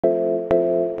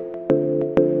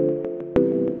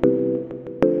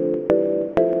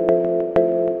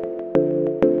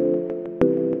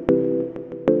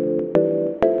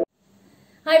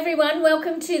everyone,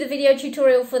 welcome to the video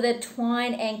tutorial for the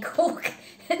Twine and Cork,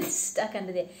 it's stuck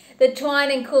under there, the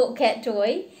Twine and Cork Cat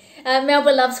Toy. Melba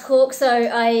loves cork, so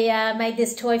I made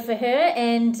this toy for her,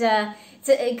 and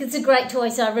it's a great toy,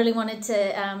 so I really wanted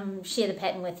to share the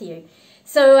pattern with you.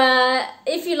 So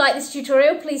if you like this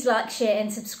tutorial, please like, share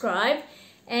and subscribe,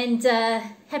 and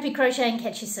happy crocheting,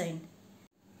 catch you soon.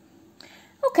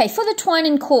 Okay, for the Twine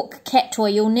and Cork Cat Toy,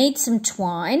 you'll need some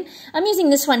twine. I'm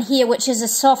using this one here, which is a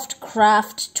soft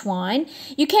craft twine.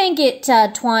 You can get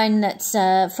twine that's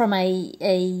from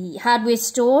a hardware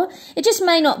store. It just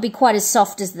may not be quite as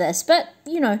soft as this, but,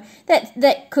 you know,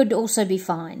 that could also be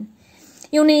fine.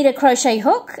 You'll need a crochet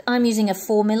hook. I'm using a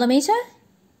 4mm.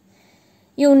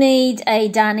 You'll need a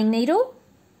darning needle.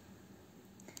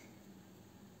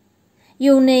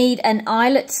 You'll need an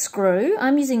eyelet screw.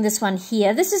 I'm using this one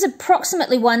here. This is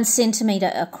approximately 1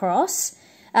 centimetre across.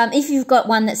 If you've got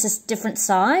one that's a different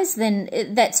size, then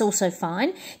that's also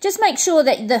fine. Just make sure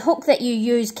that the hook that you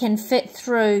use can fit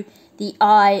through the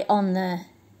eye on the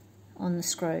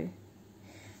screw.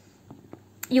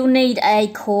 You'll need a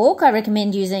cork. I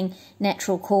recommend using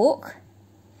natural cork.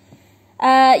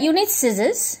 You'll need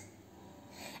scissors.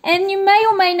 And you may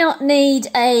or may not need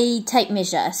a tape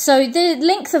measure. So the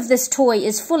length of this toy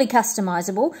is fully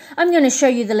customizable. I'm going to show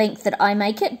you the length that I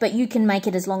make it, but you can make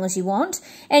it as long as you want.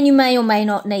 And you may or may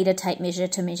not need a tape measure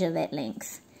to measure that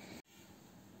length.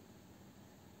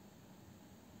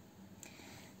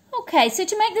 Okay, so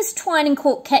to make this Twine and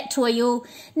Cork Cat Toy, you'll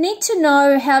need to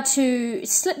know how to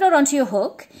slip knot onto your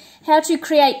hook, how to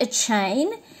create a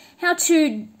chain, how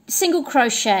to single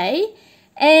crochet,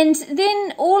 and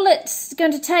then all it's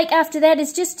going to take after that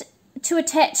is just to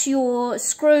attach your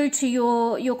screw to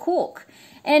your cork.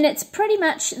 And it's pretty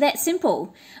much that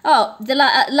simple. Oh, the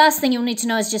last thing you'll need to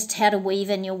know is just how to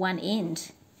weave in your one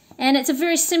end. And it's a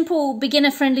very simple,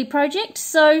 beginner-friendly project,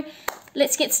 so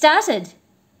let's get started.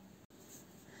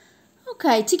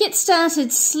 Okay, to get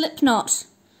started, slip knot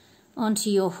onto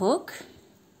your hook.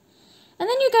 And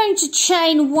then you're going to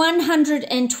chain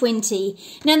 120.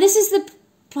 Now this is the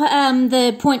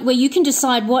point where you can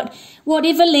decide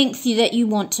whatever length that you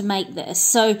want to make this.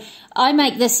 So I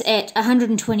make this at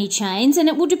 120 chains, and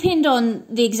it will depend on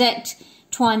the exact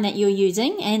twine that you're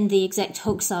using and the exact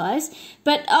hook size,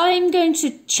 but I'm going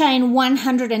to chain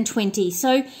 120.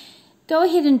 So go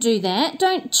ahead and do that.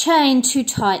 Don't chain too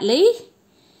tightly.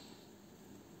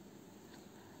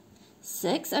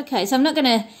 6. Okay, so I'm not going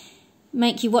to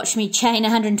make you watch me chain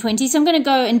 120, so I'm going to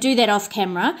go and do that off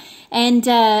camera, and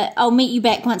I'll meet you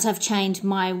back once I've chained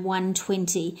my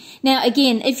 120. Now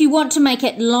again, if you want to make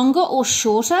it longer or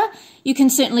shorter, you can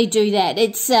certainly do that.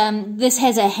 It's this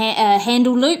has a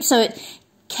handle loop, so it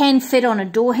can fit on a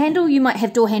door handle. You might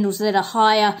have door handles that are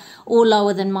higher or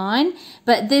lower than mine,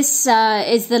 but this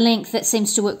is the length that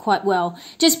seems to work quite well.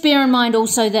 Just bear in mind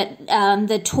also that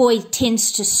the toy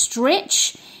tends to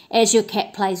stretch as your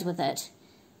cat plays with it.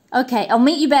 Okay, I'll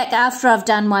meet you back after I've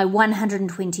done my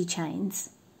 120 chains.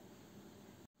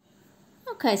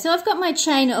 Okay, so I've got my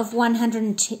chain of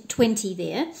 120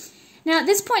 there. Now at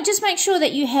this point, just make sure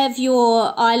that you have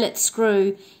your eyelet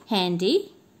screw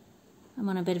handy. I'm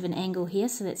on a bit of an angle here,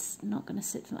 so that's not going to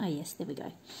sit. Oh yes, there we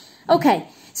go. Okay,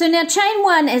 so now chain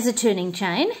 1 as a turning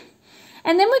chain.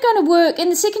 And then we're going to work, in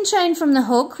the second chain from the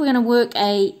hook, we're going to work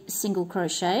a single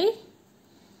crochet.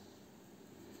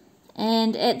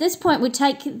 And at this point we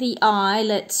take the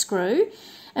eyelet screw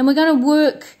and we're going to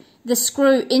work the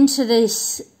screw into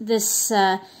this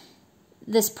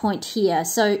point here.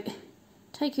 So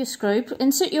take your screw,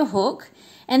 insert your hook,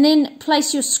 and then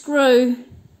place your screw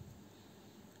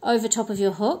over top of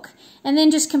your hook, and then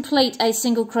just complete a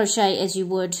single crochet as you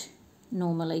would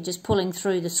normally, just pulling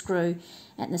through the screw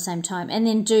at the same time, and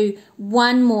then do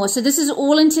one more. So this is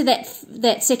all into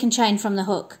that second chain from the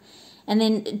hook. And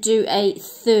then do a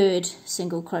third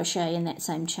single crochet in that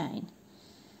same chain.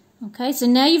 Okay, so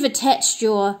now you've attached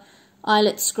your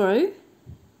eyelet screw.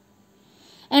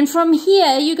 And from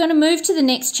here, you're going to move to the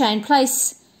next chain.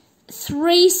 Place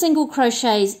 3 single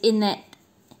crochets in that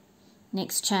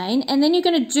next chain. And then you're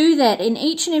going to do that in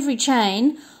each and every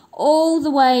chain all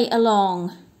the way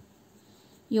along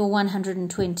your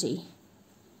 120.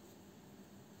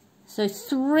 So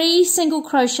 3 single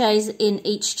crochets in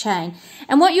each chain.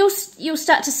 And what you'll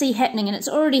start to see happening, and it's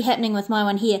already happening with my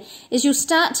one here, is you'll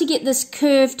start to get this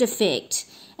curved effect,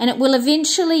 and it will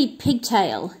eventually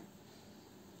pigtail.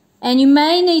 And you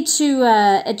may need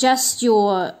to adjust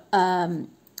your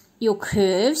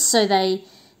curves so they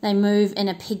move in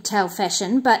a pigtail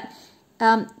fashion, but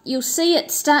you'll see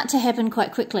it start to happen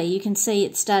quite quickly. You can see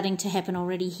it's starting to happen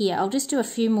already here. I'll just do a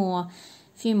few more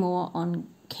on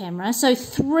camera. So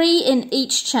 3 in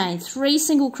each chain, 3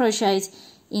 single crochets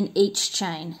in each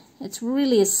chain. It's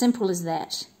really as simple as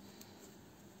that.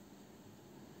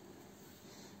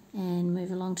 And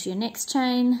move along to your next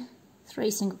chain,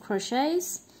 3 single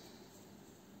crochets,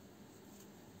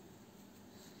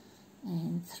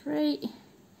 and 3,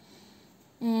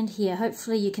 and here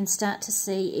hopefully you can start to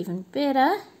see even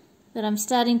better that I'm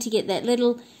starting to get that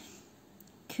little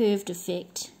curved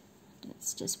effect.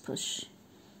 Let's just push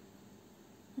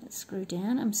that screw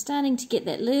down. I'm starting to get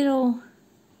that little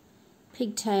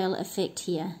pigtail effect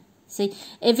here. See,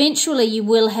 eventually you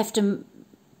will have to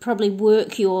probably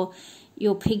work your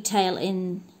pigtail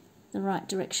in the right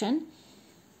direction.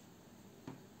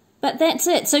 But that's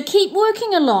it. So keep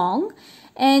working along,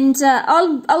 and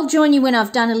I'll join you when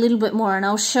I've done a little bit more, and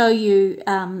I'll show you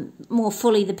more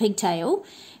fully the pigtail.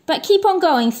 But keep on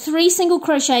going, 3 single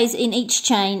crochets in each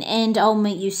chain, and I'll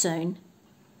meet you soon.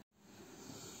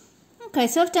 Okay,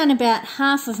 so I've done about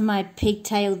half of my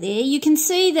pigtail there. You can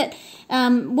see that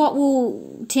what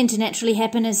will tend to naturally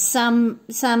happen is some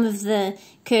of the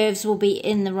curves will be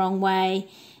in the wrong way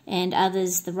and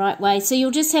others the right way. So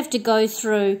you'll just have to go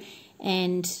through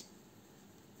and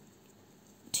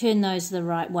turn those the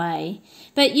right way.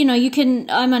 But you know, you can,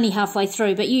 I'm only halfway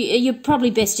through, but you're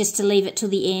probably best just to leave it till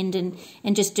the end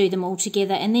and just do them all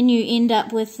together, and then you end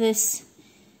up with this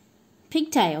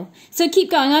pigtail. So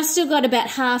keep going. I've still got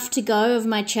about half to go of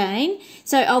my chain,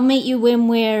 so I'll meet you when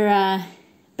we're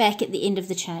back at the end of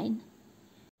the chain.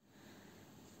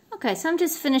 Okay, so I'm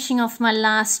just finishing off my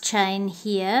last chain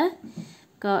here.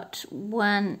 Got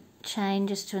 1 chain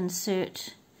just to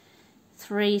insert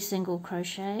 3 single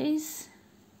crochets,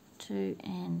 2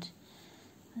 and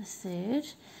the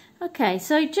 3rd. Okay,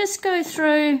 so just go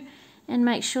through and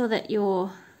make sure that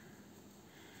your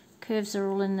curves are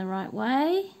all in the right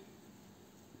way.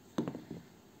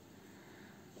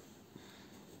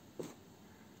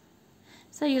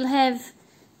 So you'll have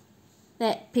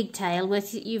that pigtail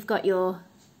with, you've got your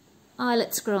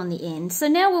eyelet screw on the end. So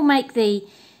now we'll make the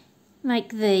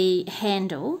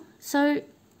handle. So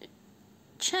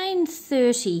chain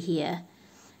 30 here.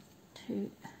 2, 3,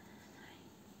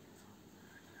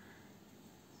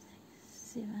 4,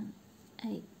 7,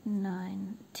 8,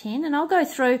 9, 10, and I'll go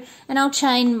through and I'll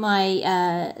chain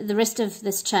my the rest of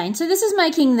this chain. So this is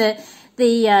making the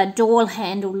door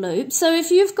handle loop. So if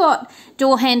you've got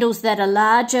door handles that are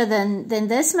larger than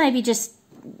this, maybe just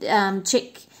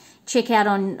check out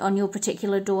on your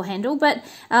particular door handle. But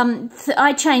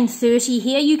I chain 30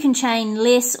 here. You can chain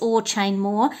less or chain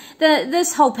more.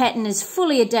 This whole pattern is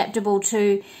fully adaptable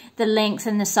to the length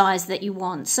and the size that you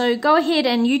want. So go ahead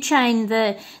and you chain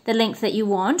the length that you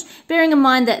want, bearing in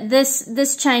mind that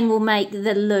this chain will make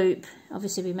the loop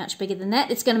obviously be much bigger than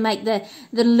that. It's going to make the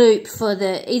loop for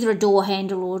either a door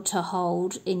handle or to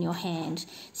hold in your hand.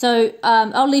 So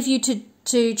I'll leave you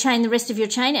to chain the rest of your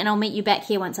chain, and I'll meet you back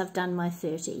here once I've done my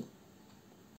 30.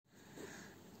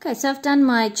 Okay, so I've done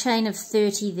my chain of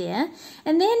 30 there,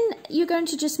 and then you're going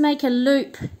to just make a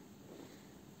loop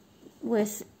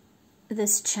with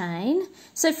this chain.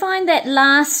 So find that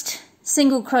last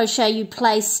single crochet you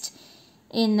placed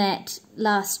in that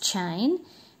last chain,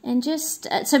 and just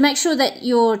so make sure that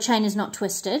your chain is not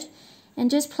twisted,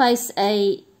 and just place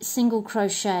a single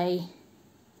crochet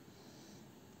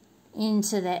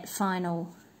into that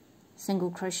final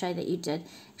single crochet that you did.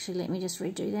 Actually, let me just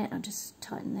redo that. I'll just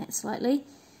tighten that slightly.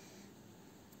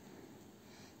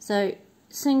 So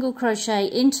single crochet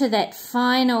into that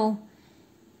final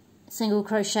single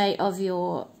crochet of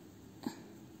your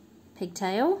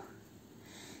pigtail.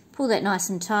 Pull that nice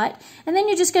and tight, and then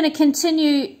you're just going to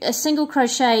continue a single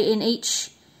crochet in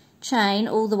each chain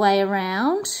all the way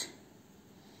around.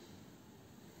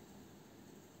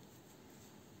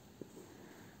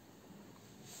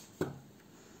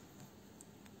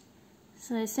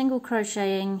 So single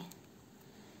crocheting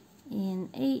in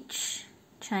each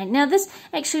chain. Now this,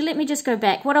 actually let me just go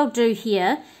back. What I'll do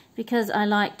here, because I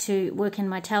like to work in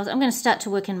my tails, I'm going to start to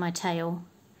work in my tail.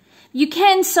 You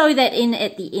can sew that in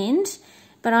at the end,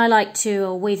 but I like to,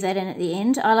 or weave that in at the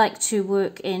end. I like to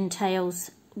work in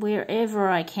tails wherever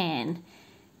I can,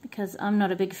 because I'm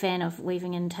not a big fan of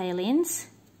weaving in tail ends.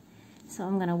 So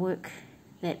I'm going to work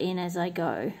that in as I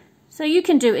go. So you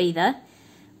can do either,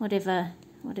 whatever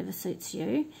suits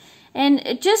you.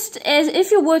 And just as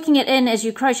if you're working it in as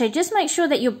you crochet, just make sure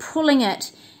that you're pulling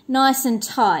it nice and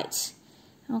tight.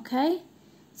 Okay?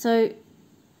 So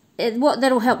what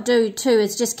that'll help do too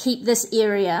is just keep this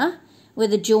area where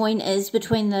the join is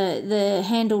between the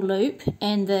handle loop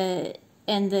and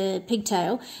the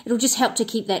pigtail. It'll just help to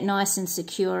keep that nice and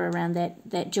secure around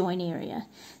that join area.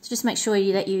 So just make sure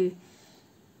that you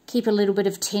keep a little bit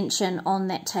of tension on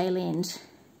that tail end.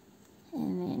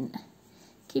 And then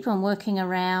keep on working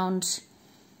around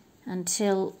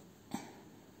until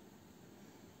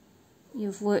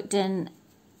you've worked in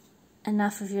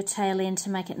enough of your tail end to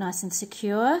make it nice and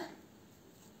secure.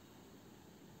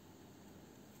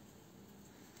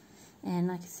 And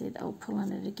like I said, I'll pull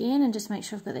on it again and just make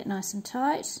sure I've got that nice and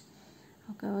tight.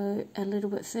 I'll go a little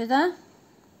bit further.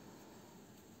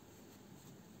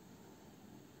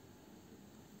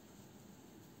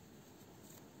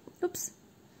 Oops.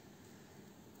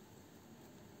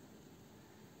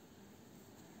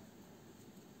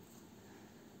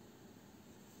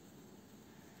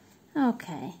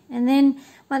 Okay, and then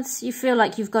once you feel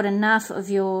like you've got enough of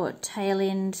your tail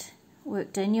end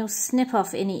worked in, you'll snip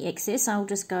off any excess. I'll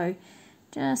just go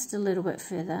just a little bit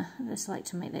further. I just like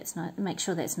to make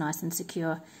sure that's nice and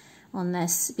secure on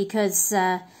this, because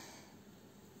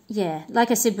yeah,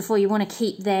 like I said before, you want to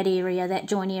keep that area, that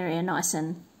join area, nice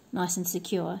and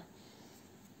secure.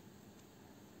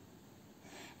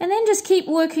 And then just keep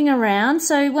working around.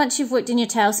 So once you've worked in your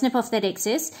tail, snip off that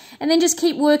excess, and then just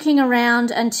keep working around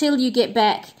until you get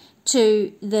back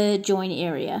to the join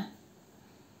area.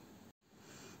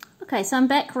 Okay, so I'm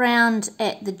back round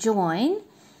at the join,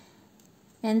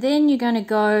 and then you're going to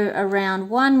go around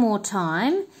one more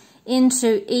time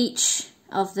into each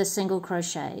of the single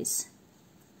crochets.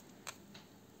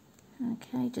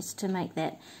 Okay, just to make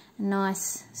that a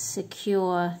nice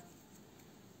secure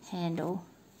handle.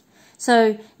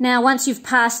 So now once you've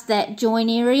passed that join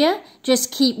area,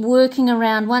 just keep working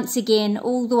around once again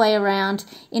all the way around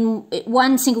in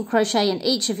one single crochet in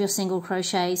each of your single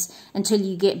crochets until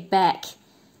you get back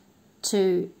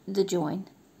to the join.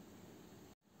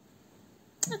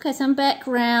 Okay, so I'm back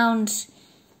round,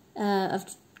 I've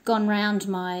gone round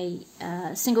my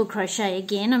single crochet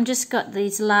again. I've just got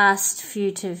these last few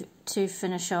to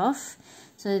finish off.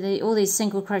 So all these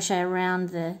single crochet around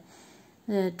the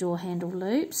door handle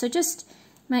loop. So just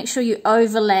make sure you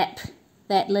overlap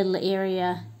that little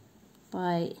area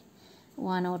by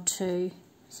 1 or 2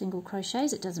 single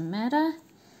crochets. It doesn't matter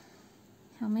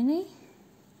how many.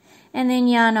 And then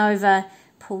yarn over,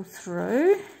 pull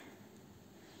through,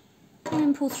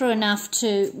 and pull through enough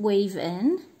to weave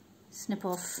in. Snip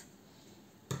off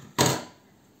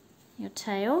your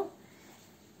tail.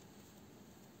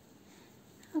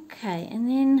 Okay, and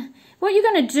then what you're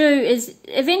going to do is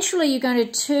eventually you're going to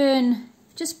turn,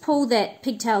 just pull that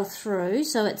pigtail through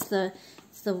so it's the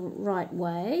right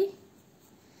way.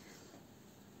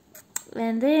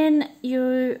 And then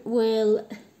you will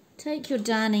take your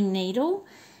darning needle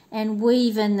and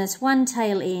weave in this one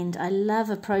tail end. I love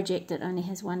a project that only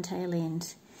has one tail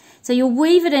end. So you'll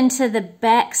weave it into the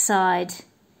back side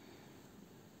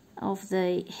of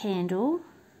the handle.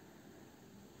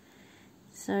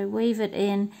 So weave it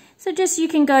in. So just you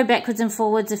can go backwards and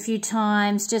forwards a few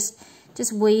times. Just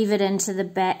weave it into the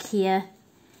back here.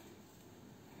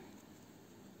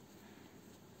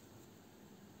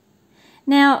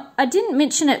 Now I didn't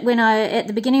mention it at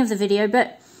the beginning of the video,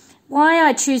 but why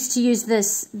I choose to use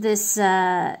this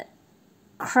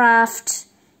craft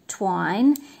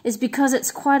twine is because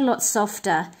it's quite a lot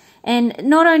softer, and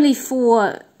not only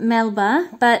for Melba,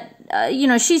 but you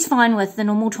know, she's fine with the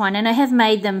normal twine, and I have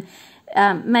made them.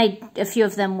 Made a few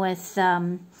of them with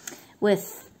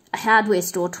hardware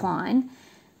store twine,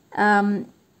 but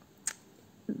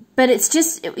it's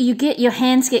just your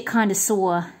hands get kind of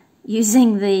sore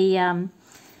using the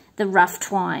rough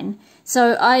twine.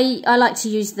 So I like to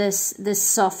use this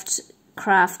soft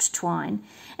craft twine,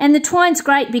 and the twine's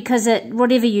great because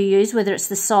whatever you use, whether it's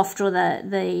the soft or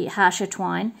the harsher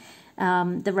twine,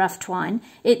 the rough twine,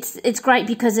 it's great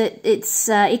because it's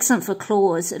excellent for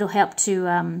claws. It'll help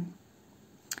to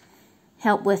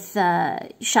help with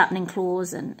sharpening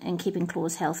claws and keeping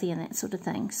claws healthy and that sort of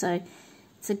thing. So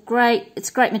it's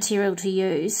great material to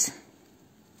use.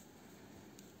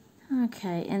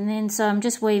 Okay, and then so I'm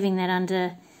just weaving that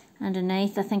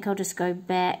underneath. I think I'll just go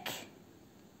back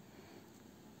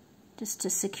just to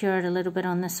secure it a little bit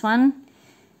on this one.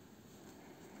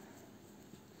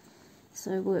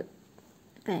 So work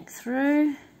back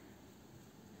through.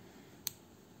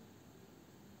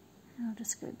 I'll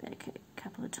just go back a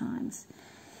couple of times.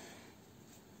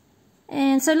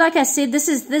 And so like I said,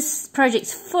 this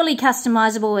project's fully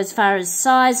customizable as far as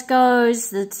size goes,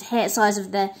 the size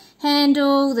of the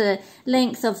handle, the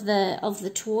length of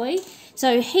the toy.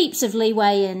 So heaps of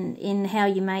leeway in how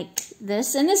you make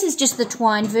this. And this is just the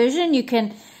twine version. You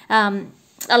can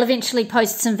I'll eventually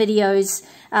post some videos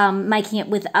making it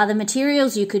with other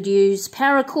materials. You could use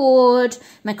paracord,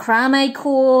 macrame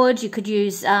cord, you could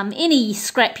use any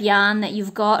scrap yarn that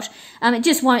you've got.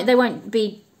 They won't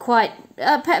be quite,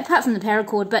 apart from the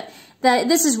paracord, but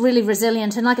this is really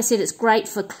resilient, and like I said, it's great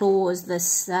for claws,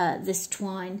 this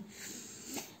twine.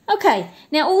 Okay,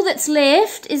 now all that's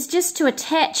left is just to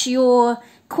attach your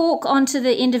cork onto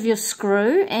the end of your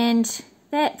screw, and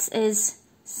that's as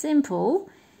simple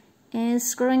as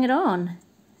screwing it on.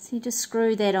 So you just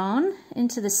screw that on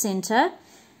into the center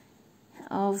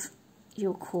of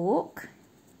your cork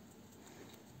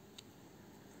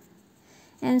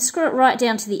and screw it right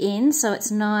down to the end so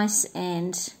it's nice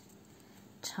and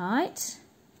tight.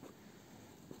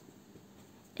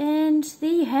 And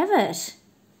there you have it,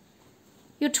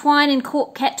 your Twine and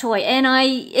Cork cat toy. And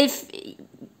if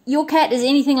your cat is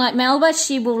anything like Melba,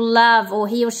 she will love, or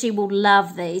he or she will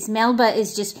love these. Melba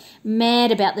is just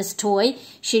mad about this toy.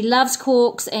 She loves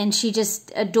corks and she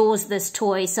just adores this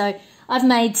toy. So I've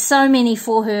made so many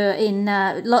for her in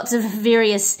lots of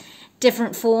various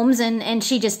different forms, and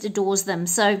she just adores them.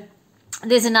 So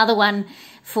there's another one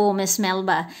for Miss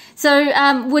Melba. So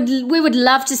we would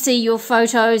love to see your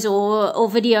photos or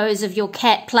videos of your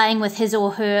cat playing with his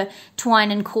or her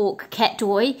Twine and Cork cat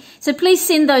toy. So please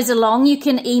send those along. You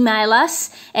can email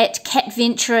us at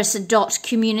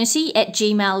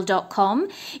catventurous.community@gmail.com.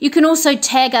 You can also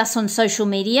tag us on social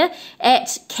media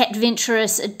at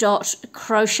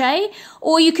catventurous.crochet,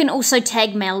 or you can also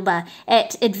tag Melba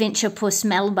at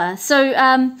adventurepussmelba. So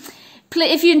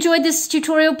if you enjoyed this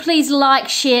tutorial, please like,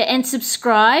 share and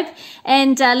subscribe,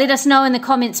 and let us know in the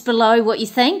comments below what you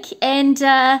think, and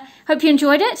hope you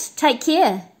enjoyed it. Take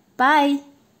care. Bye.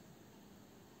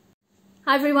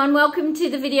 Hi everyone, welcome to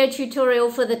the video tutorial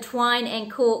for the Twine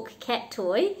and Cork cat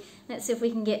toy. Let's see if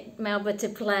we can get Melba to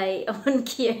play on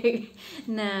cue.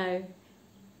 No.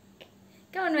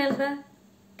 Go on, Melba.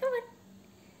 Come on.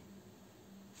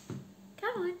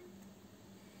 Come on.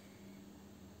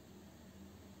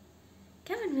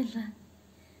 Come on, Melba.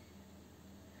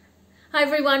 Hi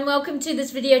everyone, welcome to this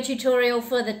video tutorial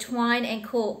for the Twine and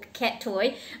Cork cat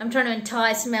toy. I'm trying to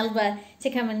entice Melba to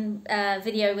come and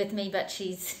video with me, but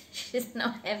she's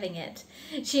not having it.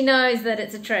 She knows that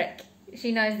it's a trick.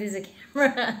 She knows there's a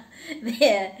camera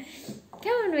there.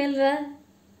 Come on, Melba.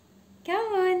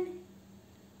 Come on.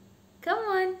 Come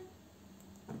on.